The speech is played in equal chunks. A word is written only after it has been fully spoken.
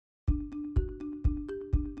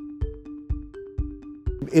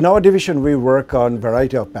In our division, we work on a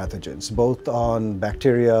variety of pathogens, both on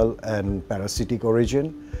bacterial and parasitic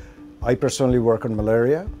origin. I personally work on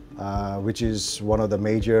malaria, which is one of the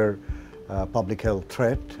major public health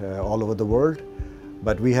threat all over the world.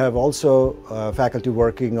 But we have also faculty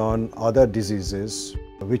working on other diseases,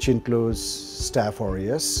 which includes Staph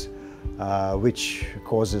aureus, which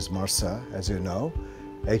causes MRSA, as you know,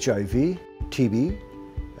 HIV, TB,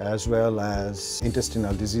 as well as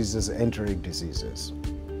intestinal diseases, enteric diseases.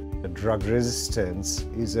 Drug resistance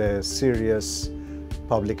is a serious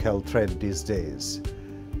public health threat these days.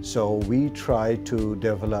 So we try to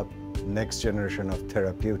develop next generation of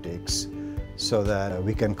therapeutics so that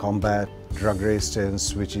we can combat drug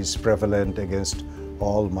resistance, which is prevalent against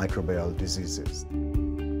all microbial diseases.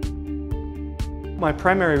 My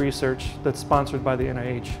primary research that's sponsored by the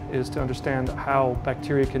NIH is to understand how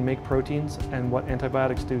bacteria can make proteins and what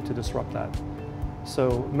antibiotics do to disrupt that.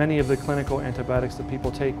 So many of the clinical antibiotics that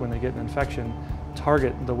people take when they get an infection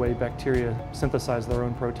target the way bacteria synthesize their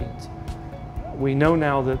own proteins. We know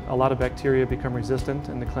now that a lot of bacteria become resistant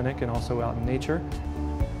in the clinic and also out in nature.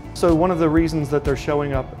 So one of the reasons that they're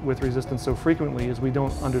showing up with resistance so frequently is we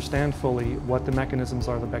don't understand fully what the mechanisms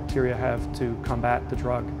are the bacteria have to combat the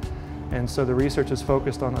drug. And so the research is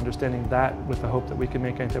focused on understanding that with the hope that we can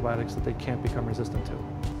make antibiotics that they can't become resistant to.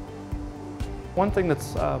 One thing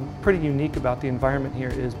that's pretty unique about the environment here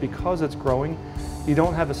is because it's growing, you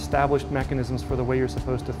don't have established mechanisms for the way you're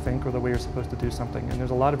supposed to think or the way you're supposed to do something, and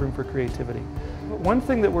there's a lot of room for creativity. But one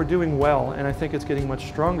thing that we're doing well, and I think it's getting much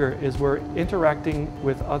stronger, is we're interacting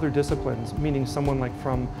with other disciplines, meaning someone like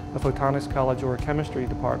from a photonics college or a chemistry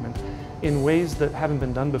department, in ways that haven't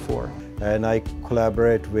been done before. And I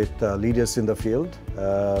collaborate with leaders in the field.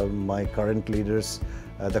 My current leaders,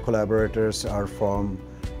 the collaborators are from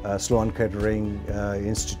Sloan Kettering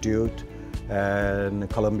Institute and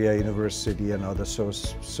Columbia University and other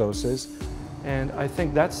sources. And I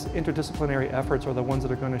think that's interdisciplinary efforts are the ones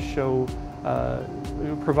that are going to show,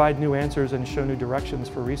 provide new answers and show new directions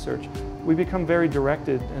for research. We become very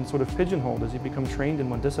directed and sort of pigeonholed as you become trained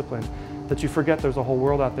in one discipline that you forget there's a whole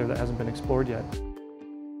world out there that hasn't been explored yet.